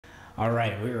All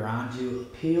right, we're on to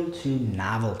appeal to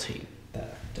novelty. The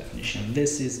definition of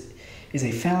this is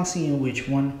a fallacy in which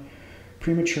one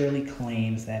prematurely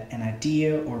claims that an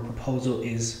idea or proposal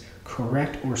is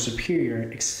correct or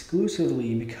superior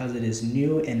exclusively because it is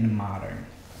new and modern.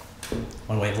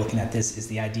 One way of looking at this is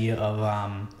the idea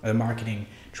of the marketing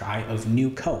try of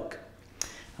New Coke.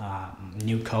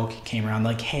 New Coke came around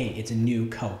like, hey, it's a new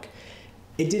Coke.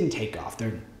 It didn't take off.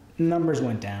 Their numbers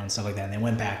went down, stuff like that, and they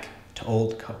went back to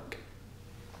old Coke.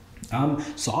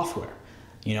 Software.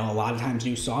 You know, a lot of times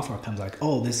new software comes like,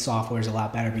 oh, this software is a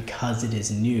lot better because it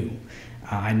is new.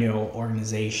 I know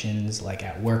organizations like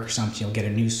at work or something, you'll get a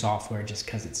new software just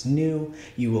because it's new.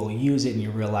 You will use it and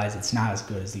you realize it's not as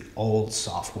good as the old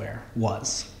software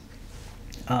was.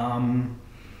 Curriculum.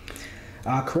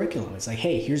 It's like,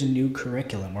 hey, here's a new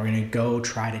curriculum. We're going to go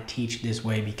try to teach this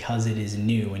way because it is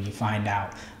new. And you find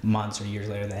out months or years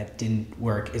later that it didn't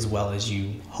work as well as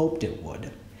you hoped it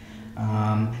would.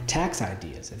 Tax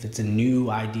ideas. If it's a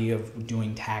new idea of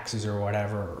doing taxes or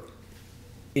whatever,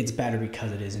 it's better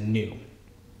because it is new.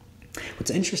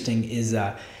 What's interesting is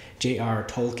J.R.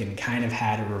 Tolkien kind of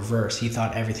had a reverse. He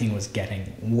thought everything was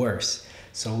getting worse.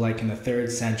 So like in the 3rd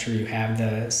century, you have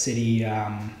the city,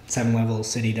 7-level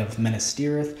city of Minas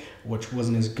Tirith, which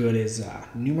wasn't as good as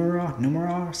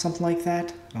Numera or something like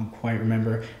that. I don't quite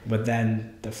remember. But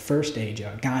then the first age,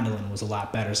 Gondolin, was a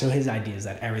lot better. So his idea is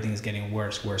that everything is getting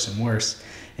worse, worse, and worse.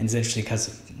 And it's interesting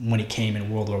because when he came in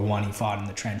World War I, he fought in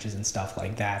the trenches and stuff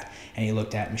like that. And he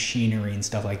looked at machinery and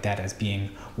stuff like that as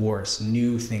being worse.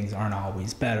 New things aren't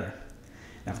always better.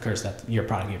 Now, of course, that your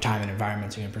product, your time and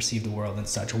environment, you're going to perceive the world in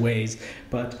such ways.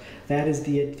 But that is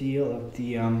the ideal of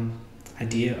the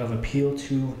idea of appeal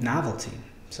to novelty.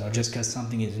 So just because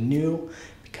something is new,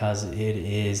 because it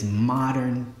is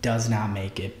modern, does not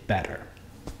make it better.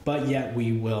 But yet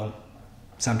we will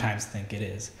sometimes think it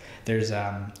is. There's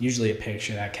usually a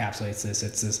picture that encapsulates this.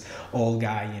 It's this old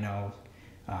guy, you know,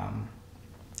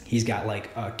 he's got like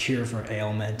a cure for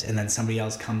ailment, and then somebody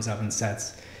else comes up and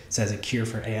says a cure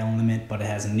for ailment, but it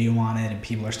has a new on it, and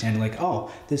people are standing like,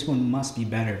 oh, this one must be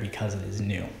better because it is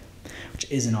new, which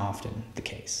isn't often the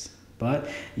case. But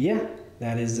yeah,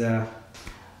 that is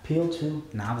appeal to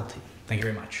novelty. Thank you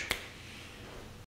very much.